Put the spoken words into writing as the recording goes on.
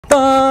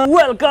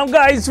Welcome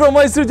guys from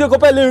my studio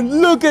Iacopelli.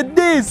 Look at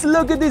this,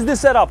 the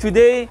setup.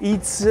 Today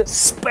it's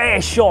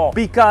special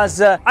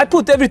because I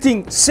put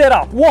everything set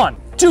up. 1,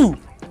 2,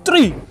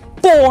 3,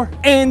 4,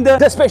 and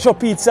the special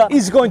pizza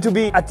is going to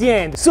be at the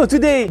end. So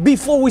today,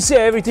 before we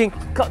say everything,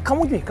 come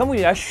with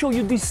me, I'll show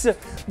you this,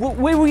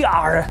 where we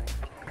are.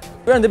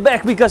 We're in the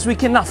back because we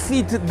cannot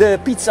fit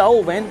the pizza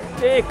oven.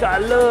 Take a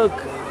look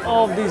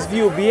of this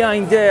view.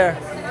 Behind there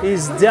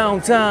is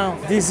downtown.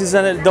 This is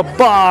the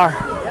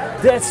bar.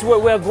 That's where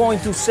we're going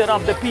to set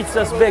up the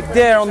pizzas, back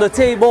there on the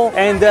table.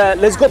 And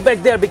let's go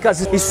back there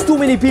because it's too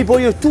many people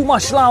here, too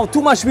much loud,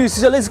 too much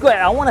music. So let's go.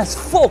 I want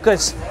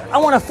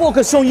to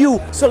focus on you.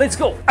 So let's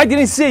go. I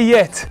didn't say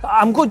yet.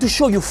 I'm going to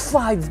show you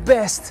 5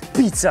 best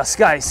pizzas,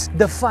 guys.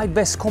 The 5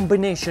 best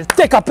combinations.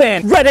 Take a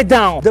pen, write it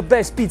down. The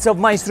best pizza of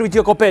my street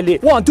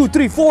Iacopelli. 1, 2,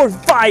 3, 4,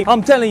 5.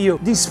 I'm telling you,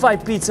 these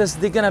 5 pizzas,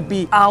 they're gonna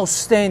be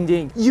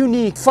outstanding,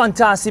 unique,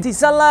 fantastic.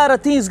 There's a lot of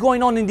things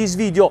going on in this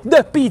video.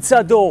 The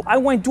pizza dough. I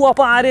went to a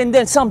party and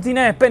then something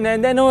happened,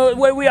 and then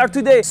where we are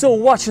today. So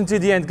watch until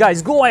the end,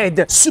 guys. Go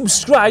ahead,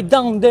 subscribe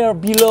down there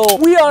below.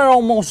 We are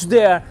almost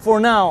there. For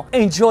now,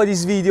 enjoy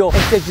this video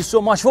and thank you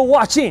so much for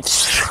watching.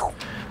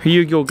 Here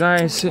you go,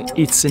 guys.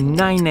 It's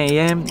 9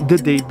 AM the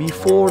day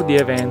before the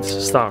event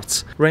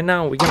starts. Right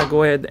now we're gonna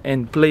go ahead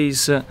and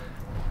place the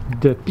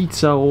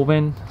pizza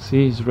oven,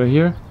 see, it's right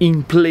here,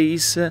 in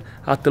place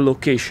at the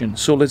location.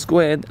 So let's go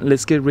ahead,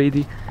 let's get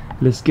ready,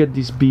 let's get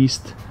this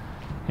beast,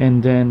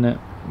 and then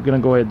we're gonna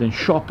go ahead and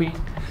shopping.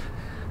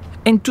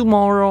 And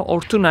tomorrow or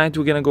tonight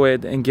we're gonna go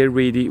ahead and get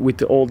ready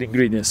with all the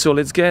ingredients. So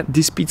let's get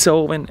this pizza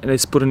oven and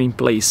let's put it in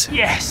place.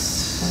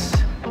 Yes!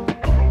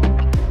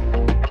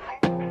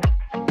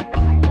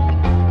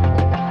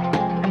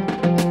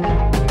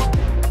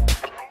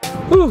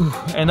 Whew.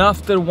 And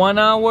after 1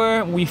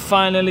 hour we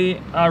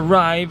finally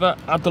arrive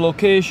at the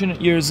location.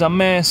 Here's a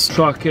mess,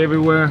 truck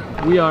everywhere.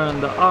 We are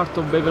in the heart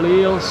of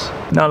Beverly Hills.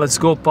 Now let's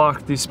go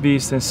park this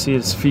beast and see,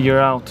 let's figure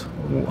out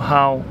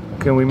how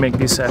can we make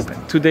this happen.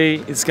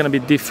 Today it's gonna be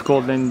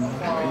difficult and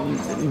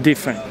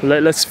different.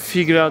 Let's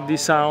figure out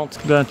this out.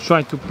 I'm gonna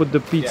try to put the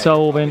pizza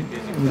oven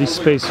in this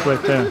space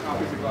right there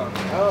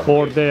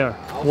or there.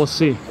 We'll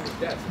see.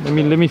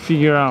 Let me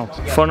figure out.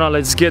 For now,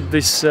 let's get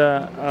this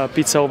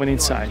pizza oven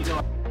inside.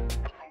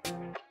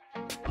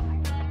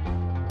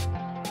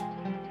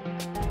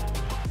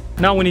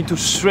 Now we need to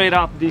straight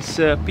up this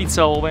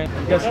pizza oven.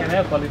 You guys can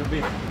help a little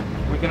bit.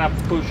 We're gonna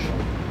push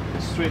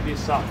straight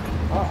this up.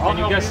 Can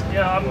you guys?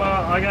 Yeah,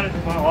 I got it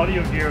my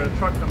audio gear. The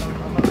truck comes.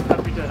 I'm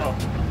happy to help.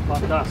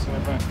 Fantastic, my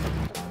friend.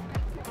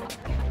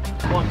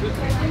 1, 2, 3.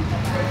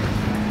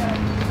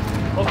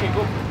 Okay,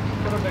 go.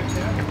 Put it back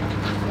there.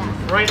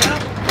 Right now?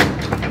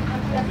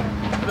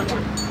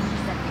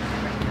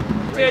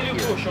 Tell you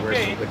push,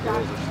 okay? The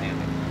girls are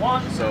standing.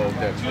 1, So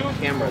the 2,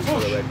 cameras push. for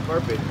the red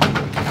carpet. I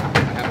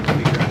have to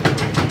figure out.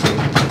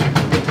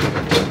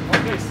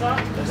 Okay, stop.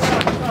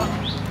 Stop.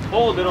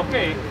 Hold it,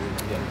 okay?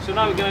 So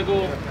now we're gonna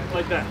go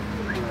like that.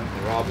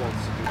 Rob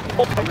wants.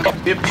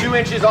 We have 2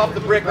 inches off the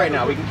brick right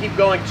now. We can keep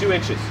going 2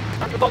 inches.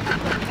 Okay,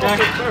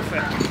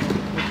 perfect.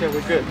 Okay,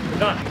 we're good. We're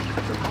done.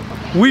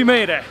 We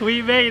made it.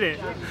 We made it.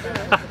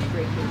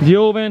 The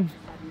oven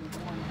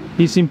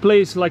is in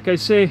place, like I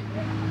say.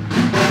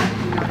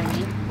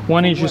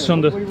 1 inch is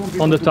on the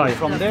tire.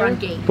 From there,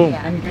 Boom.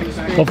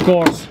 Of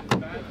course,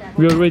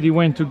 we already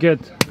went to get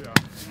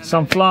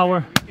some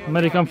flour,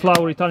 American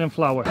flour, Italian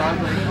flour.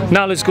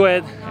 Now let's go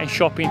ahead and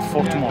shopping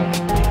for tomorrow.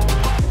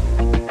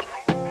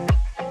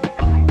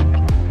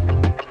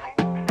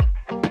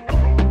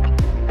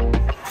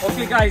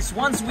 Okay guys,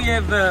 once we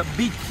have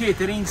big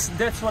caterings,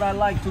 that's what I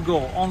like to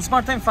go. On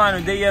Smart Time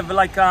Finder they have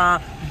like a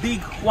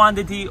big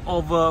quantity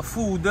of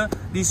food.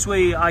 This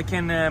way I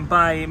can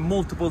buy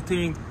multiple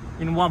things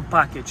in one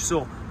package.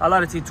 So a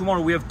lot of things.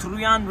 Tomorrow we have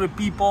 300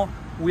 people.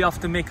 We have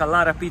to make a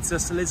lot of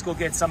pizzas. So let's go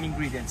get some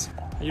ingredients.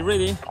 Are you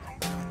ready?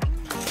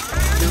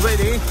 You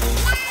ready?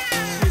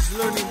 She's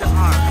learning the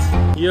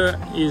art. Here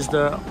is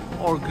the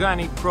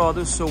organic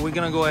produce. So we're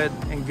gonna go ahead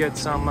and get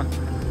some of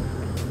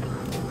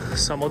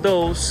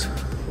those.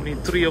 We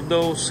need 3 of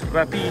those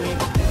rapini.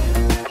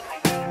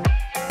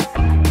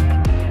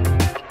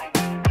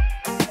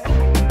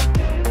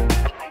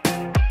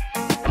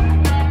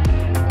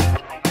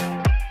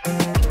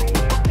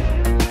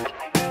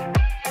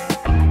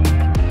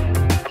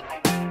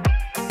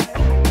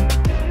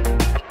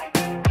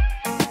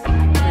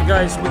 Okay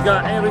guys, we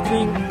got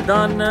everything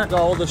done. Got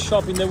all the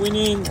shopping that we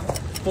need.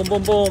 Boom,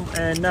 boom, boom.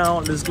 And now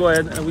let's go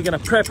ahead and we're gonna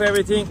prep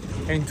everything.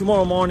 And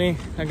tomorrow morning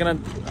I'm gonna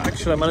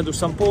do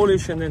some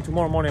polish, and then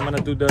tomorrow morning I'm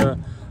gonna do the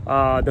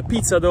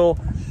pizza dough.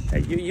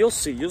 You'll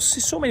see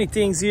so many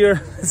things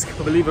here.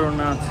 Believe it or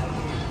not,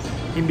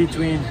 in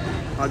between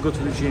I'll go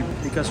to the gym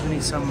because we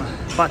need some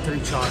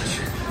battery charge.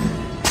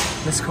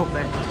 Let's go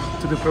back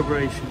to the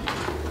preparation.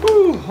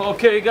 Whew.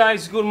 Okay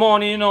guys, good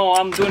morning. You know,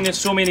 I'm doing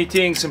so many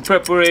things in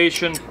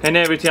preparation and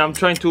everything. I'm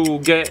trying to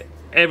get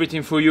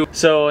everything for you.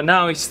 So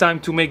now it's time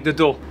to make the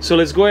dough. So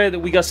let's go ahead.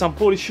 We got some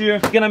polish here.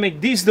 We're gonna make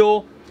this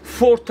dough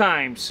 4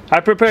 times. I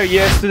prepared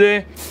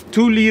yesterday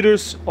 2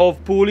 liters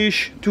of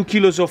poolish, 2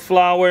 kilos of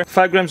flour,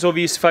 5 grams of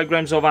yeast, 5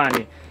 grams of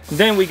honey.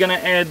 Then we're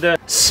gonna add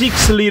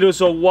 6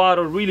 liters of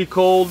water, really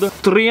cold,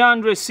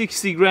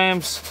 360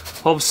 grams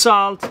of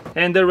salt,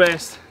 and the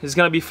rest is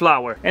gonna be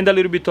flour and a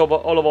little bit of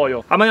olive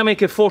oil. I'm gonna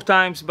make it 4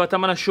 times, but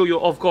I'm gonna show you,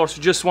 of course,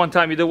 just 1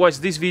 time. Otherwise,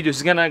 this video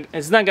is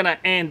not gonna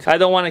end. I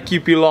don't want to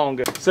keep you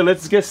longer. So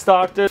let's get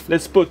started.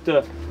 Let's put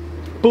the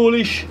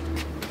poolish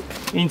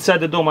inside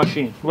the dough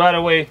machine right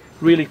away,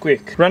 really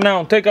quick. Right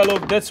now, take a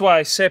look. That's why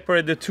I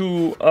separate the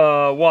 2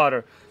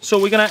 water. So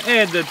we're gonna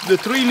add the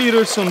 3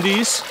 liters on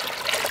this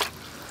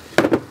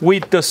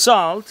with the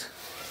salt.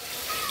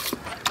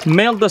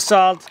 Melt the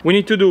salt. We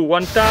need to do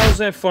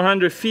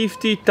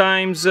 1450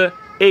 times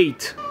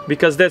 8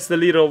 because that's the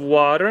liter of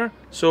water.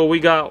 So we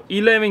got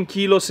 11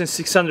 kilos and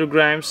 600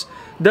 grams,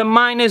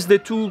 minus the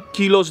 2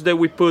 kilos that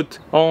we put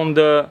on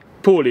the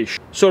poolish.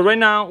 So right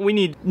now we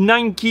need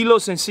 9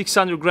 kilos and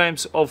 600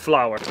 grams of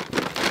flour.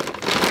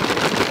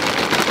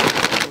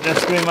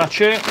 That's pretty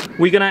much it.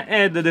 We're gonna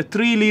add the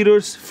 3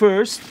 liters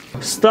first.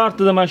 Start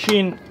the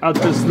machine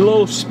at a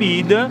slow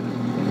speed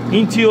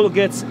until it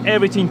gets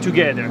everything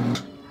together.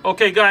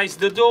 Okay guys,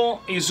 the dough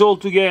is all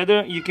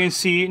together. You can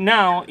see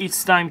now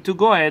it's time to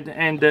go ahead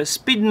and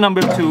speed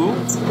number 2.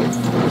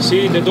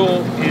 See, the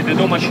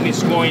dough machine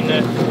is going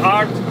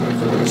hard.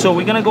 So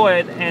we're gonna go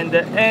ahead and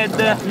add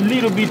a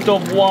little bit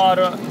of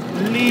water,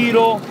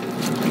 little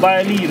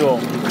by little.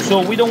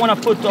 So we don't want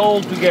to put all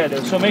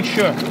together. So make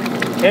sure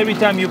every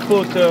time you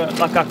put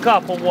like a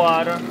cup of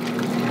water,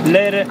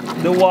 let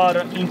the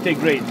water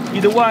integrate.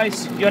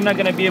 Otherwise, you're not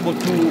gonna be able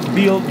to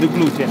build the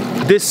gluten.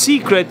 The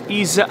secret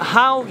is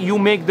how you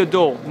make the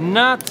dough,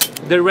 not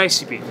the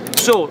recipe.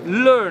 So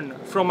learn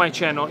from my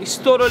channel. It's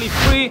totally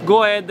free.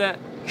 Go ahead,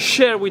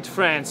 share with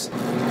friends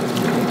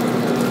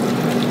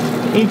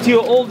until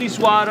all this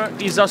water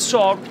is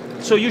absorbed.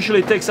 So usually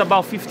it takes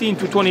about 15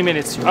 to 20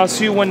 minutes. I'll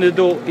see you when the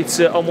dough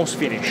is almost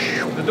finished.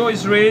 The dough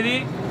is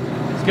ready.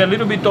 It's got a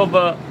little bit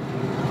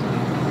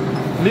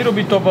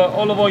of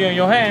olive oil in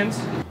your hands.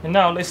 And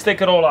now let's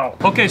take it all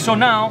out. Okay, so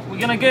now we're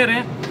gonna get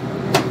it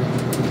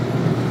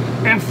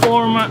and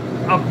form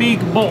a big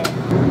ball.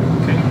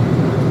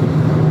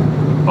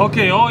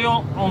 Okay,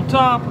 oil on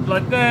top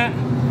like that.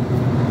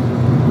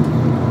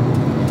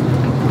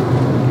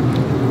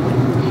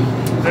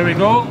 There we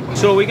go.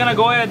 So we're gonna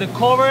go ahead and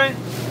cover it,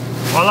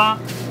 voila,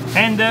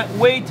 and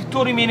wait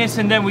 30 minutes,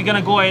 and then we're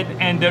gonna go ahead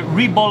and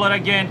re-ball it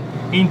again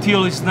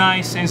until it's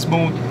nice and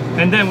smooth.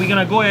 And then we're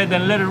gonna go ahead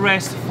and let it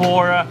rest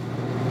for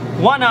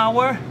 1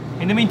 hour.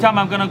 In the meantime,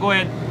 I'm gonna go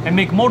ahead and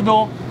make more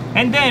dough,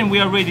 and then we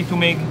are ready to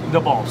make the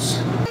balls.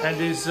 And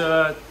it's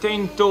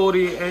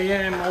 10:30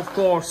 a.m. of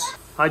course.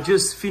 I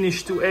just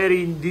finished to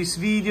edit this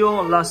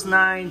video last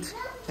night,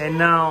 and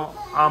now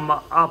I'm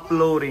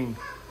uploading.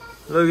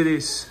 Look at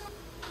this.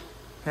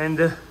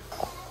 And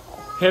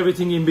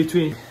everything in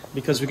between,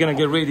 because we're gonna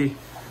get ready.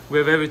 We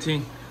have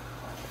everything.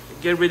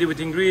 Get ready with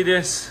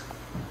ingredients.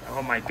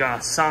 Oh my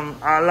god,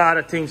 a lot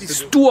of things to do.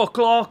 It's 2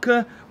 o'clock.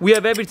 We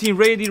have everything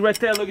ready right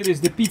there. Look at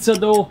this, the pizza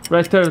dough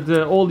right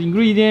there, all the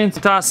ingredients.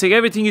 Fantastic,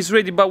 everything is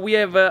ready, but we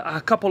have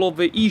a couple of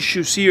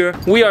issues here.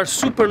 We are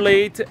super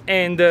late,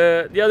 and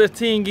the other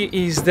thing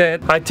is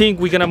that I think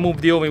we're gonna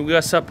move the oven. We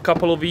got a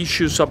couple of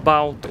issues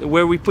about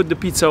where we put the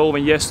pizza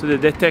oven yesterday.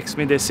 They text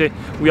me, they say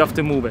we have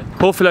to move it.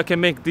 Hopefully I can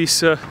make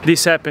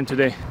this happen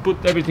today. Put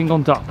everything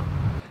on top.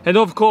 And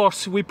of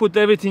course we put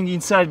everything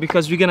inside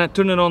because we're gonna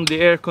turn it on the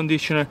air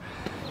conditioner.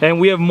 And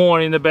we have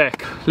more in the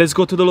back. Let's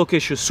go to the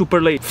location,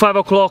 super late. 5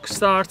 o'clock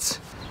starts,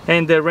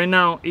 and right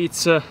now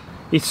it's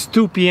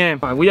 2 p.m.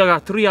 We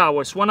got 3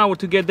 hours, 1 hour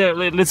to get there.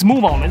 Let's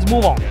move on, let's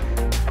move on.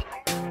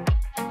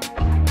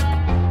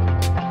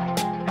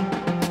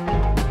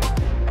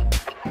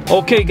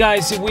 Okay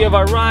guys, we have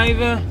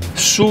arrived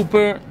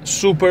super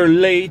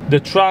late. The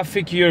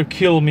traffic here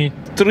killed me.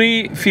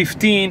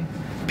 3:15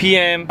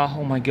 p.m.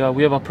 Oh my god,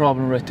 we have a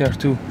problem right there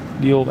too,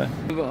 the oven.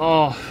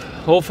 Oh.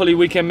 Hopefully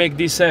we can make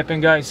this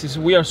happen, guys.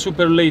 We are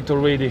super late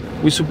already.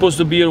 We're supposed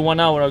to be here 1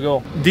 hour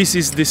ago. This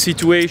is the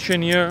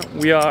situation here.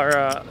 We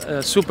are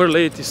super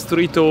late. It's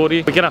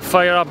 3:30. We're gonna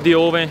fire up the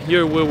oven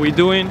here. What we're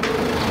doing,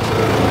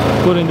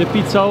 put in the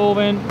pizza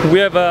oven. We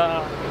have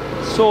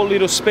so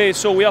little space,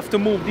 so we have to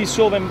move this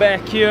oven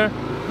back here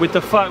with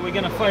the fire. We're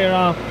gonna fire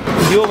up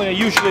the oven.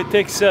 Usually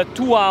takes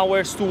 2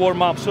 hours to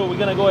warm up, so we're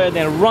gonna go ahead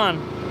and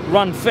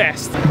run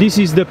fast. This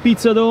is the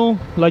pizza dough,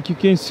 like you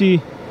can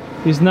see.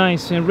 Is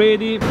nice and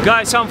ready.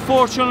 Guys,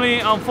 unfortunately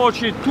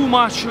too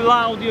much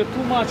loud here,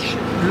 too much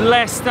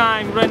less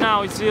time right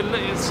now.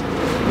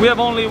 We have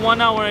only 1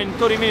 hour and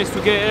 30 minutes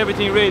to get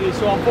everything ready.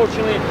 So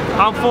unfortunately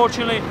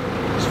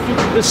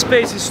the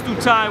space is too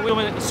tight.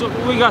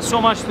 We got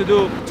so much to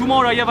do.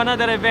 Tomorrow I have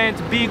another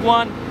event, big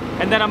one,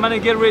 and then I'm gonna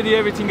get ready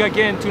everything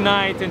again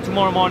tonight and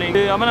tomorrow morning.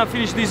 I'm gonna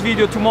finish this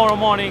video tomorrow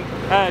morning,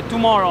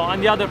 tomorrow on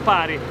the other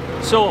party.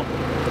 So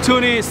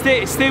tune in,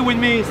 stay with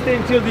me, stay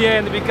until the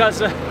end,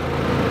 because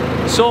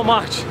so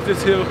much to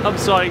do. I'm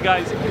sorry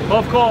guys.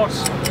 Of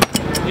course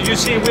Did you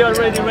see we are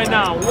ready right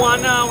now?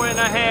 1 hour and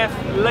a half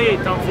late,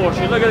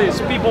 unfortunately. Look at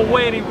this, people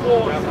waiting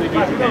for.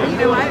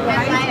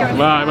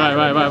 Bye.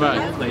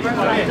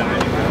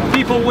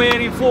 People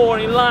waiting for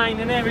in line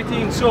and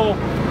everything. So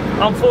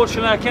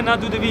unfortunately I cannot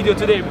do the video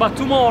today, but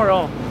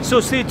tomorrow. So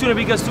stay tuned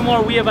because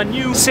tomorrow we have a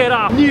new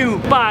setup, new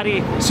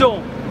party.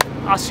 So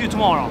I'll see you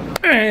tomorrow.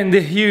 And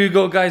here you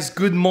go, guys.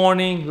 Good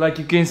morning. Like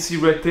you can see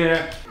right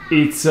there,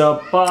 it's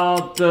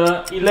about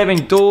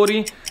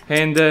 11:30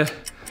 and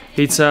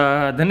it's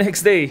the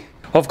next day.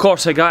 Of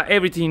course, I got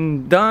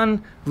everything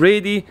done,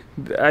 ready.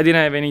 I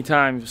didn't have any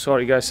time.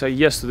 Sorry, guys.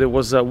 Yesterday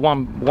was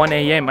 1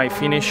 a.m. I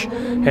finished,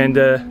 and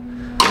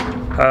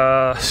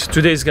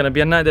today is gonna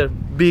be another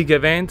big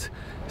event.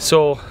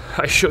 So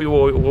I show you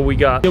what we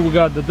got. Here we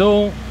got the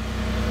dough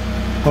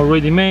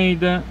already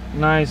made,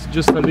 nice,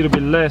 just a little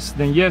bit less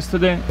than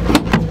yesterday.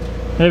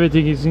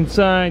 Everything is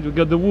inside. We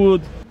got the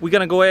wood. We're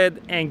gonna go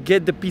ahead and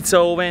get the pizza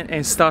oven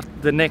and start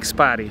the next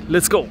party.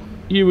 Let's go.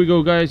 Here we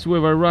go, guys.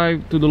 We've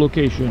arrived to the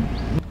location.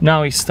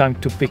 Now it's time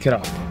to pick it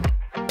up.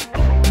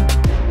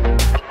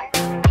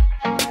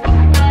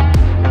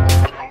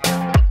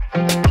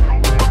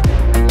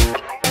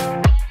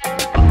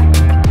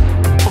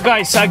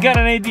 Guys, I got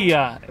an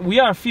idea. We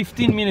are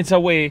 15 minutes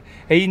away,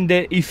 and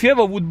if you have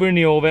a wood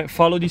burning oven,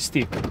 follow this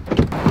tip.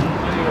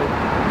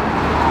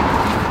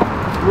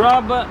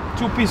 Grab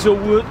 2 pieces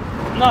of wood,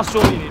 not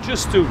so many,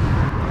 just 2.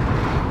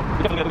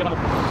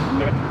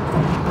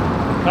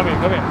 Come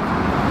here.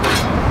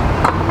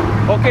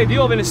 Okay, the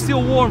oven is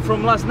still warm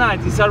from last night.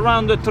 It's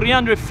around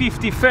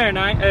 350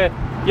 Fahrenheit.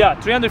 Yeah,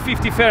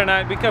 350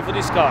 Fahrenheit. Be careful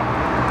this car.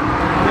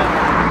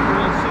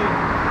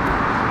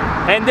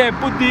 And then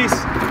put this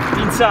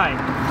inside.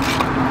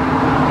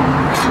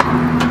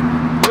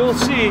 You'll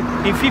see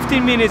in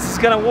 15 minutes it's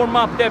gonna warm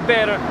up that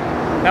better.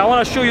 Now, I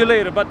want to show you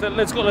later, but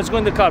let's go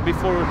in the car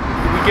before we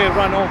get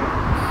run over.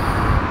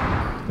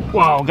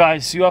 Wow,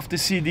 guys, you have to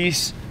see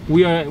this.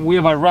 We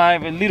have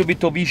arrived. A little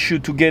bit of issue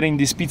to get in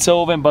this pizza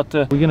oven, but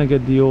we're gonna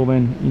get the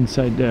oven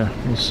inside there.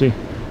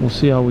 We'll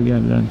see how we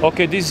get that.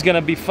 Okay, this is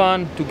gonna be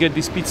fun to get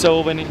this pizza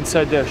oven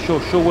inside there. Show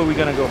where we're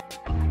gonna go.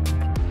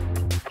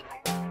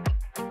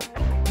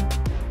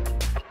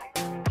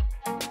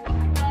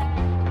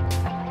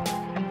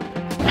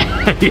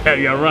 Yeah,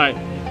 you're right.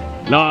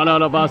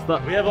 No, basta.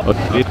 We have a...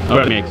 It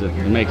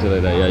makes it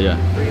like that, yeah.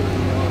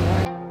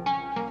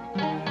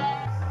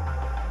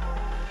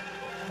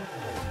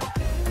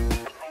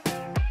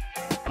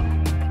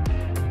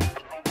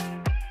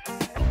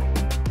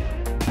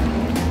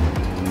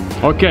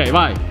 Ok,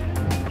 vai.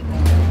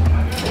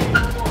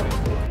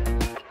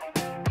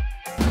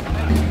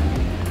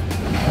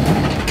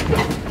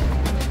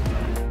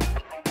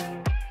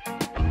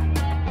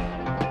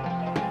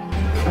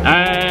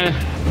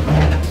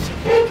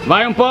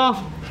 Vai un po'.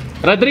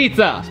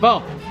 Raddrizza.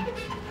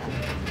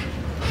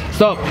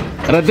 Stop.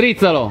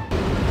 Raddrizzalo.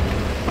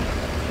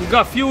 We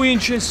got few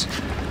inches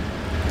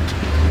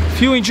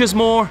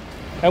more,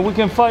 and we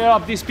can fire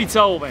up this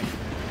pizza oven.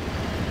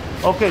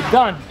 Okay,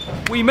 done.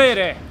 We made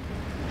it.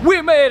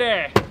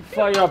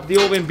 Fire up the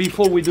oven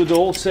before we do the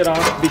whole setup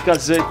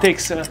because it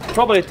takes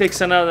probably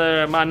takes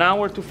another an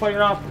hour to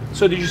fire up.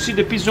 So did you see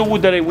the piece of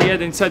wood that we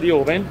had inside the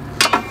oven?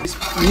 This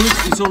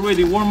wood is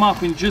already warm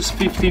up in just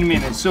 15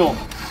 minutes. So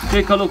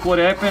take a look what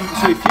happened.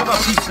 So if you have a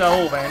pizza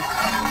oven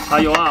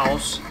at your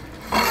house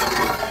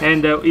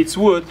and it's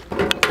wood,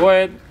 go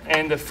ahead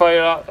and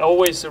fire up.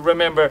 Always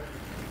remember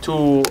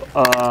to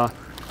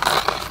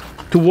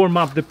warm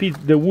up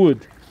the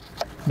wood.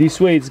 This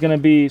way it's gonna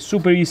be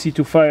super easy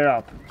to fire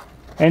up.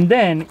 And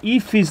then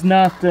if it's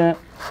not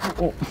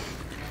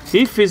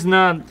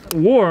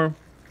warm,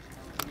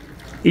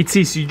 it's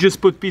easy. You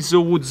just put pieces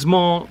of wood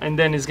small and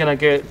then it's gonna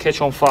catch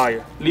on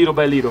fire little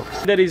by little.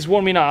 That is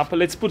warming up.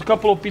 Let's put a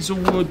couple of pieces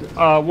of wood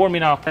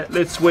warming up.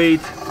 Let's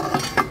wait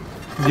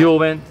the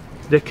oven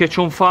to catch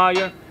on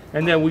fire,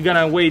 and then we're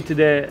gonna wait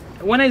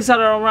when it's at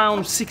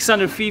around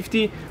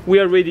 650 we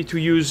are ready to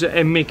use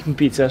and making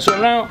pizza. So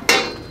now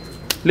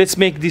let's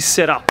make this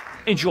setup.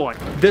 Enjoy.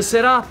 The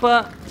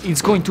setup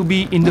is going to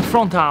be in the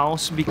front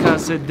house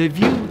because the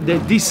view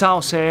that this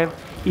house has,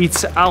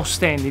 it's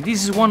outstanding.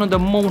 This is one of the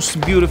most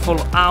beautiful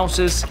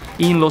houses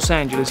in Los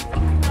Angeles.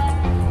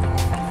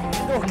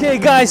 Okay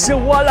guys, so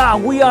voila,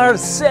 we are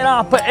set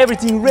up,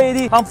 everything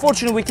ready.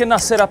 Unfortunately we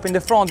cannot set up in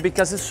the front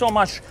because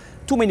there's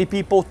too many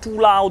people, too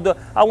loud.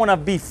 I want to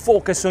be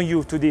focused on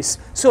you to this.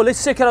 So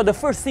let's check it out. The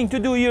first thing to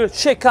do here,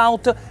 check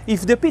out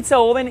if the pizza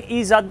oven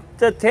is at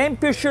the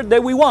temperature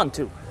that we want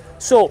to.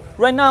 So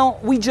right now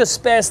we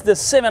just passed the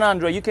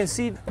 700. You can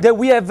see that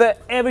we have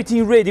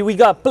everything ready. We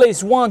got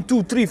place 1,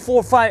 2, 3,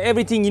 4, 5,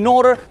 everything in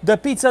order. The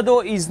pizza dough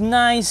is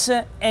nice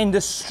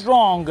and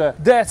strong.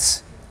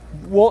 That's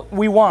what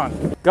we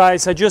want.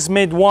 Guys, I just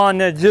made one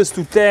just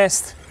to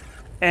test,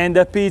 and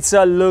the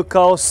pizza look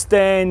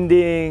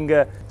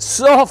outstanding.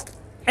 Soft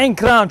and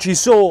crunchy.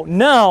 So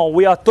now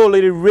we are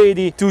totally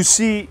ready to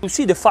see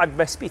the 5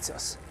 best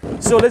pizzas.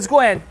 So let's go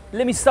ahead.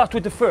 Let me start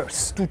with the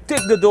first, to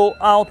take the dough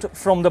out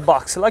from the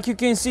box. Like you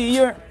can see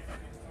here,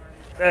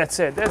 that's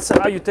it. That's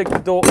how you take the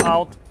dough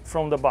out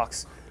from the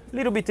box.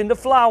 Little bit in the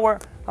flour.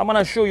 I'm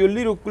gonna show you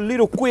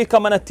little quick.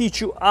 I'm gonna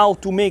teach you how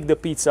to make the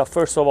pizza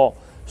first of all.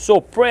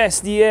 So press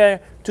the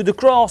air to the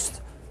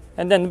crust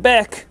and then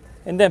back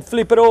and then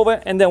flip it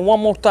over and then one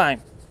more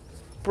time.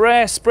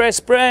 Press, press,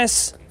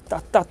 press.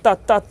 Ta, ta, ta,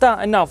 ta, ta.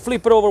 And now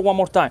flip it over one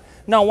more time.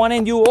 Now one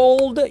hand you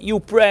hold, you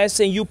press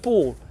and you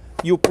pull.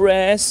 You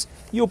press,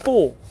 you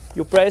pull.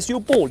 You press, you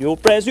pull. You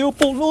press, you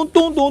pull. Dun,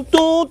 dun, dun,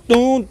 dun,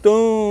 dun,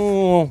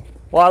 dun.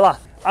 Voila.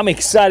 I'm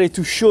excited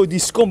to show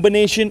this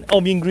combination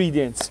of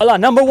ingredients. Voila,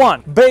 number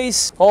one,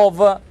 base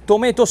of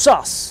tomato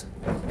sauce.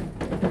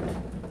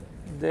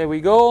 There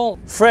we go.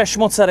 Fresh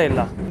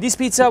mozzarella. This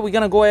pizza, we're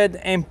gonna go ahead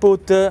and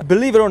put,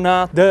 believe it or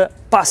not, the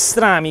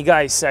pastrami,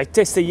 guys. I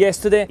tested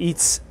yesterday.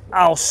 It's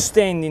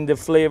outstanding, the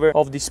flavor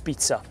of this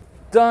pizza.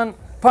 Done.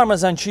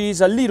 Parmesan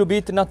cheese, a little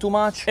bit, not too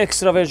much.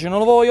 Extra virgin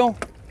olive oil.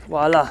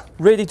 Voila.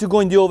 Ready to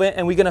go in the oven,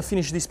 and we're gonna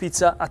finish this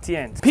pizza at the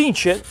end.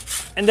 Pinch it,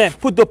 and then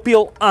put the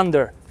peel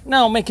under.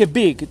 Now make it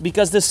big,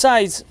 because the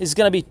size is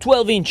gonna be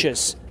 12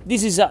 inches.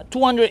 This is a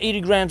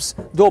 280 grams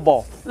dough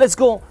ball. Let's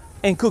go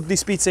and cook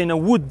this pizza in a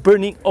wood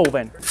burning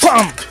oven.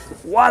 Bam!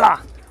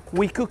 Voila!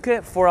 We cook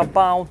it for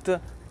about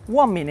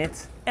 1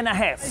 minute and a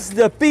half.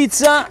 The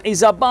pizza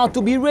is about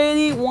to be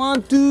ready.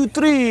 1, 2,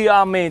 3.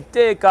 I mean,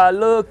 take a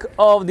look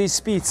of this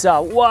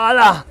pizza.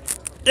 Voila!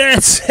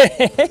 That's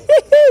it.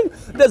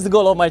 That's the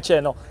goal of my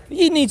channel.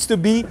 It needs to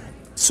be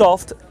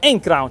soft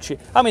and crunchy.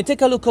 I mean,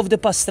 take a look of the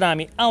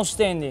pastrami.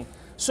 Outstanding.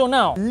 So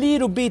now,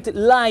 little bit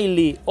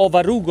lightly of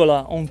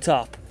arugula on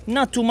top.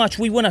 Not too much,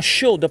 we want to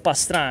show the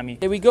pastrami.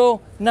 Here we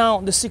go.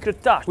 Now the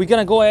secret touch. We're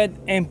gonna go ahead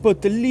and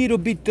put a little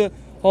bit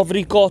of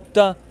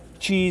ricotta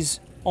cheese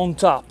on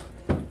top.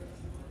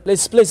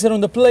 Let's place it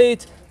on the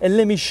plate and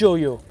let me show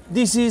you.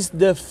 This is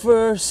the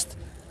first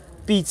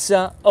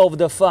pizza of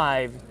the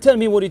 5. Tell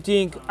me what you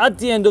think at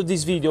the end of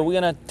this video.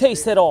 We're gonna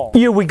taste it all.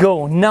 Here we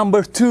go,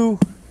 number 2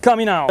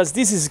 coming out. Because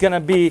this is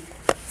gonna be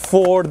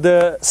for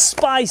the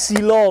spicy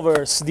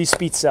lovers, this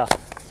pizza.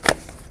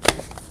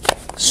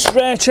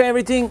 Stretch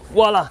everything,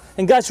 voila.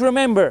 And guys,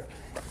 remember,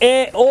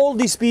 all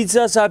these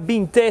pizzas are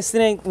being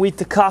tested with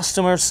the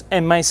customers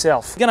and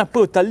myself. I'm gonna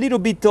put a little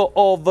bit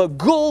of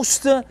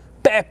ghost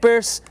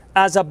peppers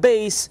as a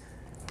base.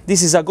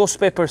 This is a ghost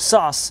pepper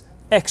sauce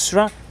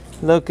extra.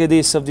 Look at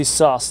this of this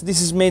sauce.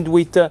 This is made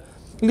with a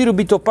little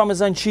bit of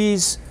Parmesan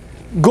cheese,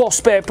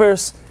 ghost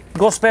peppers.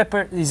 Ghost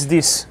pepper is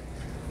this.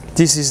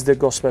 This is the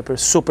ghost pepper,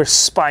 super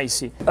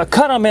spicy.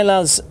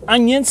 Caramelized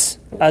onions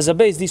as a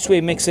base, this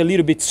way makes it a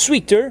little bit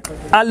sweeter.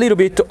 A little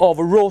bit of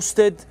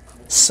roasted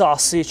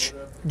sausage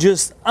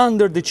just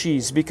under the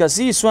cheese, because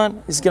this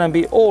one is gonna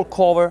be all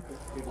covered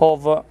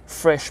of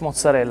fresh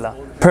mozzarella.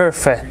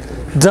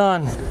 Perfect,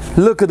 done.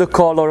 Look at the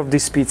color of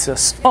these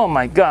pizzas. Oh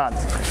my God.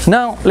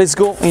 Now let's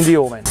go in the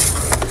oven.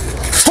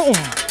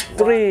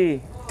 Boom.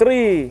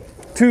 3,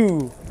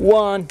 2,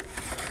 1.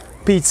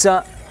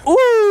 Pizza.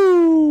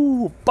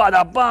 Ooh,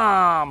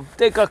 bada-bam!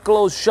 Take a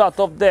close shot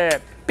of the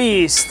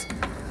beast.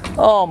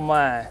 Oh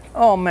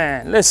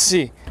man, let's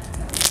see.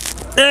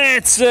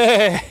 That's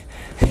it.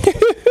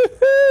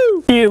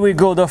 Here we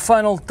go, the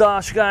final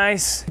touch,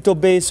 guys.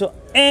 Tomato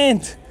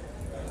and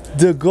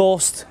the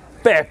ghost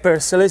pepper.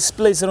 So let's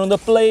place it on the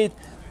plate.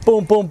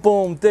 Boom, boom,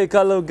 boom. Take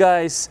a look,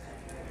 guys.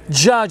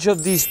 Judge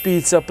of this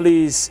pizza,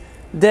 please.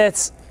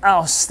 That's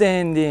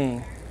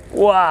outstanding.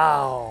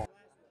 Wow.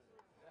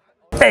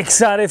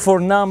 Excited for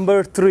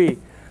number 3.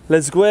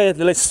 Let's go ahead,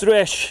 let's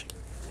stretch.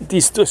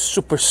 These two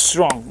super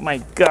strong, my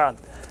God.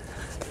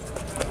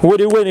 What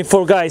are you waiting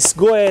for, guys?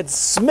 Go ahead,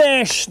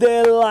 smash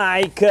the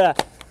like.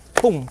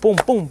 Boom, boom,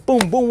 boom,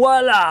 boom, boom,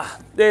 voila.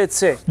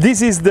 That's it.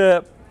 This is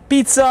the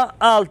pizza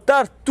al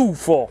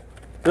tartufo,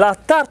 la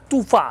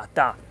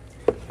tartufata.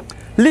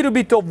 Little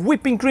bit of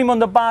whipping cream on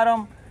the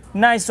bottom,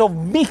 nice of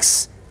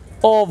mix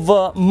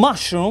of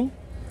mushroom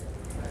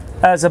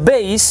as a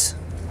base.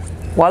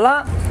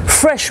 Voila,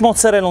 fresh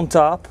mozzarella on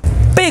top,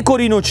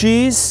 pecorino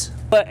cheese,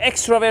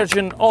 extra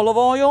virgin olive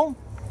oil.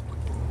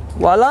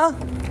 Voila.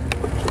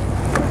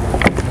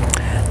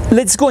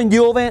 Let's go in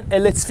the oven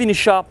and let's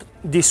finish up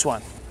this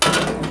one.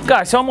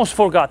 Guys, I almost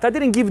forgot. I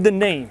didn't give the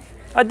name.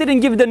 I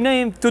didn't give the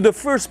name to the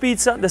first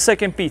pizza, the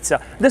second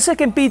pizza. The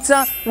second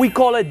pizza, we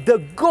call it the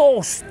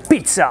ghost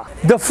pizza.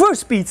 The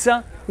first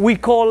pizza, we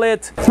call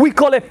it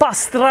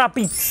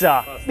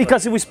Pastrapizza,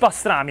 because it was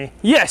pastrami.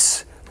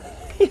 Yes.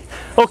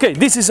 Okay,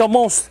 this is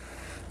almost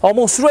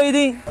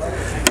ready.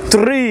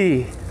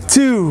 3,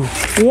 2,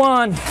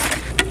 1,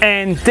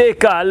 and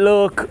take a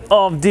look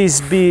of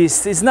this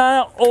beast. It's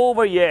not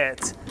over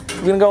yet.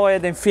 We're gonna go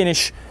ahead and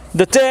finish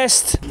the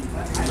test.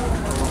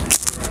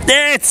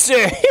 That's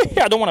it.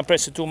 I don't want to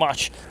press it too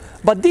much.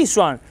 But this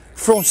one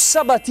from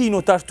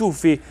Sabatino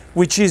Tartufi,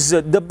 which is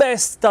the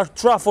best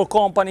truffle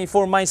company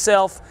for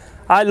myself.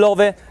 I love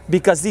it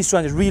because this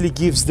one really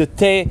gives the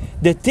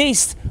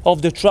taste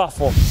of the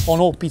truffle on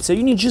all pizza.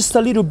 You need just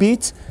a little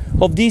bit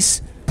of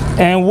this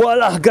And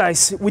voila,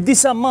 guys, with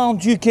this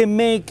amount you can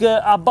make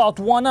about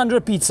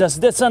 100 pizzas.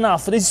 That's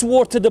enough. This is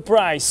worth the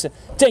price.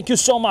 Thank you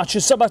so much,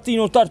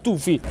 Sabatino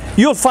Tartufi.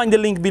 You'll find the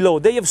link below.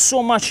 They have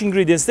so much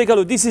ingredients. Take a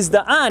look. This is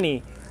the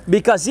honey,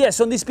 because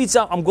yes, on this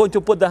pizza I'm going to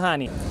put the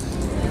honey.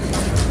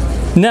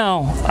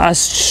 Now a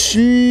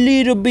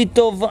little bit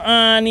of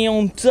honey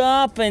on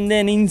top, and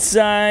then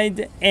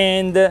inside,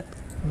 and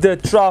the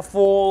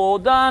truffle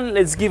done.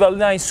 Let's give a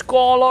nice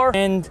color,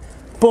 and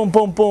boom,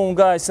 boom, boom,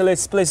 guys.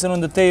 Let's place it on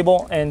the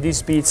table, and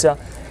this pizza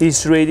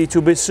is ready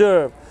to be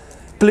served.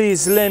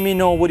 Please let me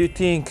know what you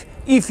think.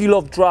 If you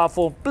love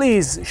truffle,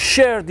 please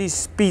share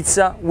this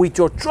pizza with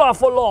your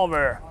truffle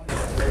lover.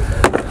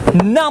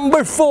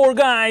 Number 4,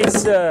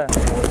 guys.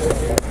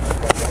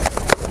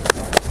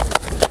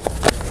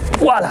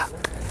 Voila.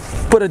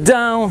 Put it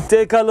down.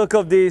 Take a look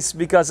of this,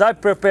 because I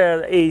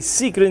prepared a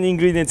secret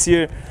ingredient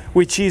here,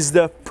 which is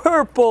the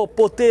purple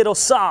potato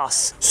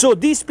sauce. So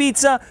this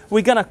pizza,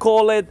 we're gonna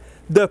call it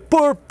the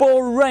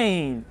purple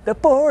rain. The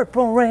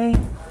purple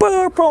rain,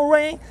 purple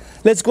rain.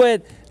 Let's go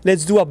ahead,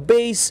 let's do a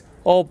base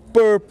of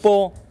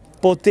purple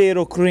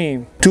potato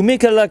cream. To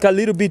make it like a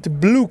little bit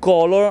blue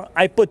color,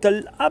 I put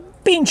a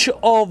pinch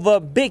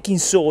of baking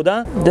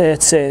soda.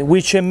 That's it,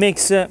 which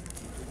makes the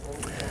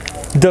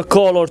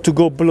color to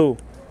go blue.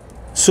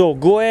 So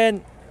go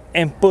ahead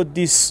and put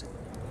this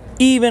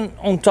even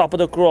on top of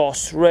the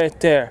crust, right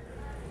there.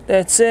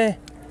 That's it.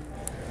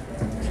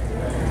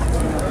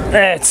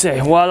 That's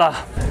it,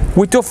 voila.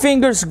 With your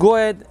fingers, go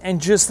ahead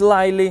and just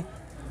lightly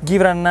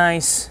give it a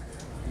nice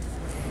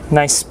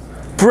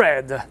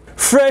spread.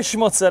 Fresh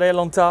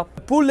mozzarella on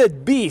top.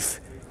 Pulled beef,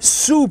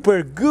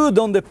 super good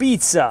on the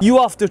pizza. You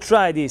have to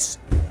try this.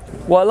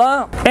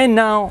 Voila. And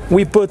now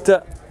we put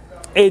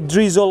a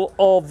drizzle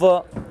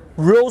of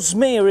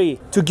rosemary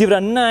to give it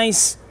a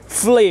nice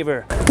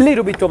flavor.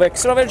 Little bit of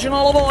extra virgin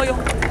olive oil,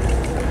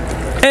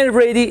 and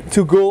ready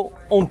to go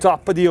on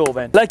top of the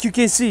oven. Like you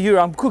can see here,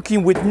 I'm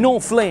cooking with no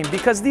flame,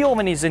 because the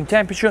oven is in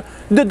temperature,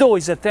 the dough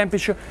is at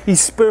temperature,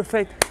 it's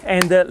perfect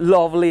and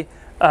lovely.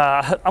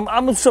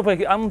 I'm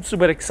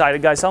super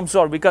excited, guys. I'm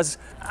sorry, because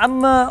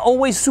I'm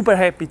always super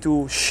happy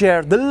to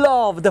share the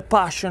love, the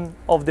passion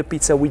of the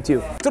pizza with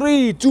you.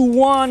 3, 2,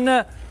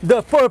 1,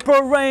 the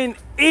purple rain,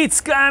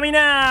 it's coming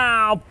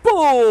out.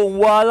 Boom,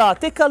 voila.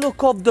 Take a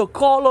look of the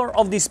color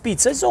of this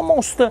pizza. It's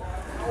almost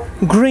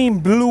green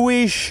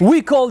bluish.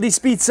 We call this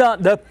pizza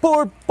the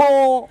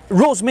purple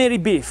rosemary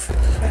beef.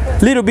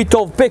 Little bit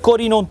of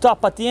pecorino on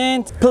top at the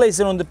end. Place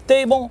it on the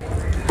table.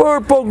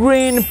 Purple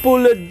green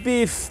pulled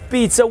beef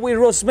pizza with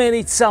rosemary.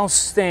 It's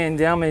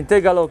outstanding. I mean,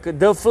 take a look at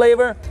the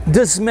flavor.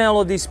 The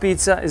smell of this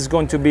pizza is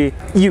going to be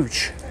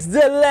huge.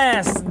 The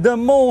last, the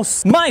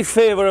most, my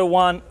favorite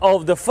one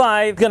of the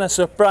 5. Gonna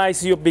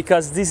surprise you,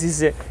 because this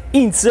is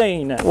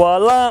insane.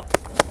 Voila.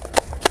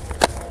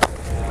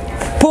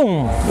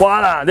 Boom,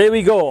 voila, there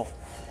we go.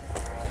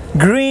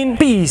 Green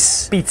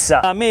peas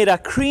pizza. I made a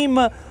cream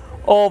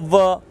of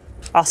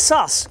a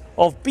sauce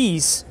of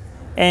peas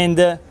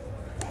and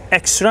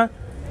extra.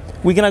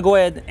 We're gonna go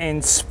ahead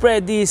and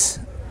spread this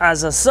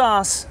as a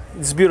sauce.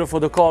 It's beautiful,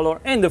 the color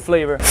and the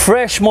flavor.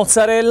 Fresh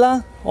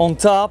mozzarella on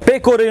top,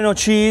 pecorino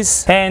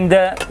cheese, and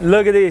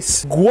look at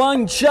this,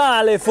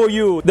 guanciale for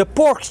you. The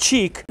pork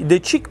cheek, the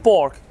cheek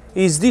pork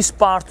is this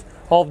part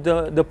of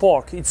the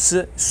pork. It's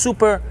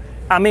super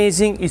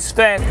amazing, it's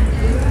fat,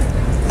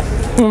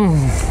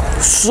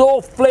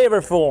 so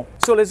flavorful.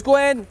 So let's go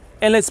ahead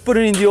and let's put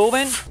it in the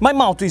oven. My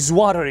mouth is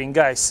watering,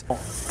 guys.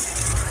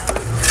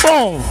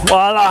 Boom,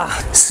 voila.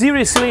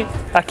 Seriously,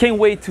 I can't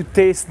wait to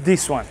taste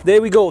this one. There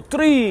we go,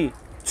 3,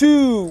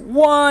 2,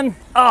 1.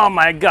 Oh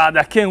my God,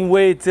 I can't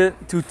wait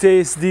to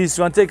taste this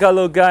one. Take a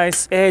look,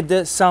 guys.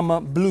 Add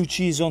some blue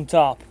cheese on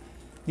top.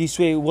 This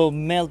way it will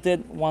melt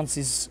it once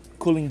it's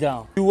cooling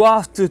down. You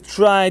have to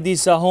try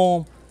this at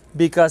home,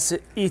 because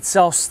it's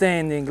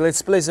outstanding.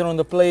 Let's place it on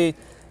the plate.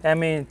 I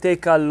mean,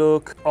 take a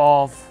look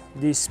of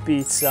this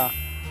pizza.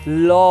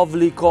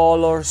 Lovely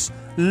colors,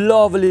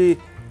 lovely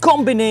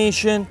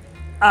combination,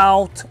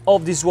 out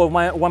of this world.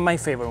 My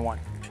favorite one.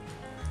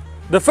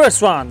 The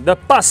first one, the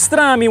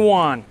pastrami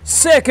one.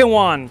 Second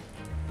one,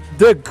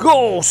 the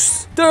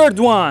ghost. Third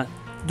one,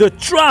 the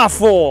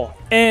truffle.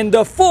 And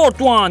the fourth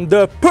one,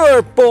 the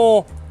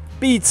purple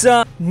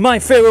pizza. My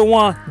favorite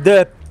one,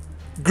 the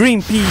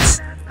green peas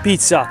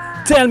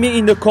pizza. Tell me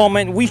in the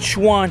comment which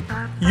one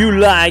you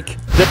like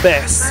the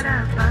best.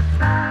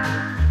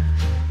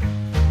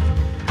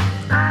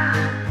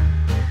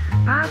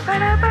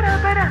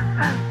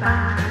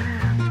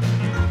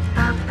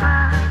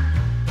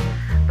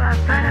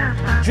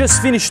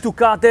 Just finished to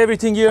cut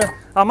everything here.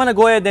 I'm gonna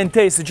go ahead and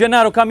taste.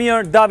 Gennaro, come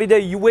here.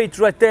 Davide, you wait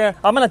right there.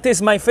 I'm gonna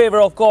taste my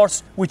favorite, of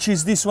course, which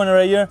is this one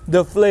right here.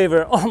 The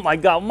flavor. Oh my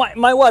God,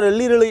 my water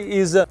literally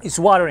is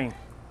watering.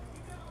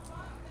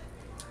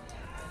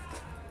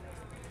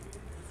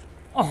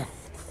 Oh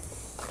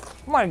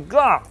my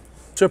God,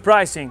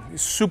 surprising.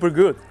 It's super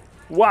good.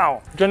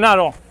 Wow.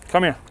 Gennaro,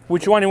 come here.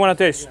 Which one you wanna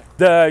taste?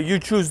 You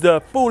choose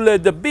the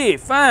pulled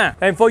beef, huh?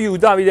 And for you,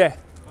 Davide.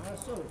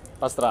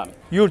 Pastrami.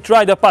 You'll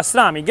try the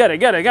pastrami. Get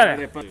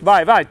it.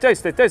 Vai,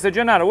 taste it,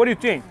 Gennaro. What do you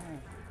think?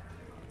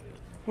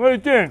 What do you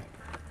think?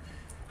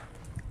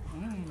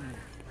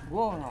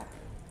 Buono.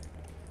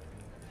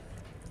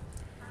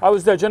 How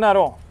is that,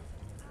 Gennaro?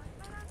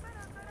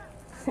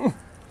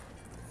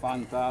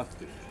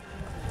 Fantastic.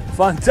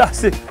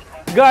 Fantastic.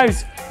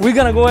 Guys, we're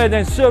gonna go ahead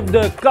and serve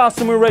the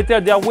customer right there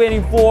they are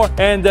waiting for.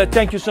 And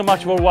thank you so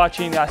much for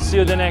watching. I'll see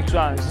you the next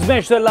one.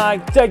 Smash the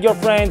like, tag your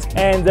friends,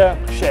 and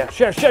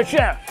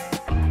share.